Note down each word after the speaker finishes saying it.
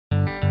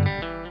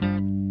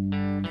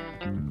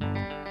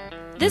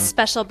This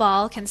special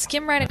ball can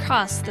skim right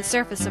across the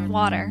surface of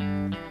water.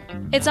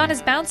 It's not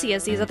as bouncy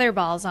as these other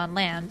balls on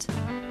land.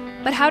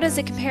 But how does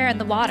it compare in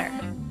the water?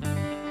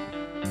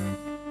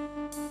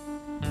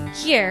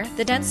 Here,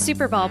 the dense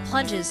superball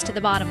plunges to the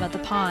bottom of the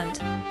pond.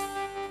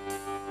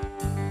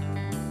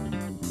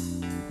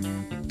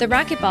 The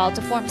racquetball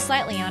deforms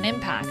slightly on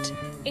impact,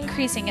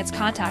 increasing its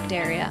contact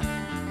area.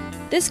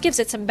 This gives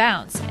it some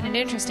bounce and an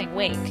interesting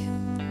wake.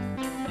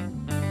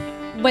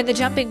 When the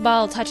jumping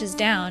ball touches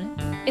down,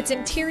 its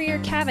interior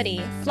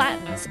cavity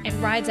flattens and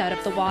rides out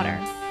of the water.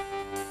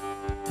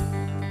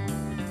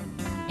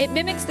 It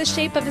mimics the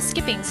shape of a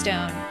skipping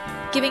stone,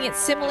 giving it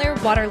similar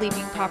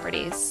water-leaping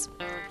properties.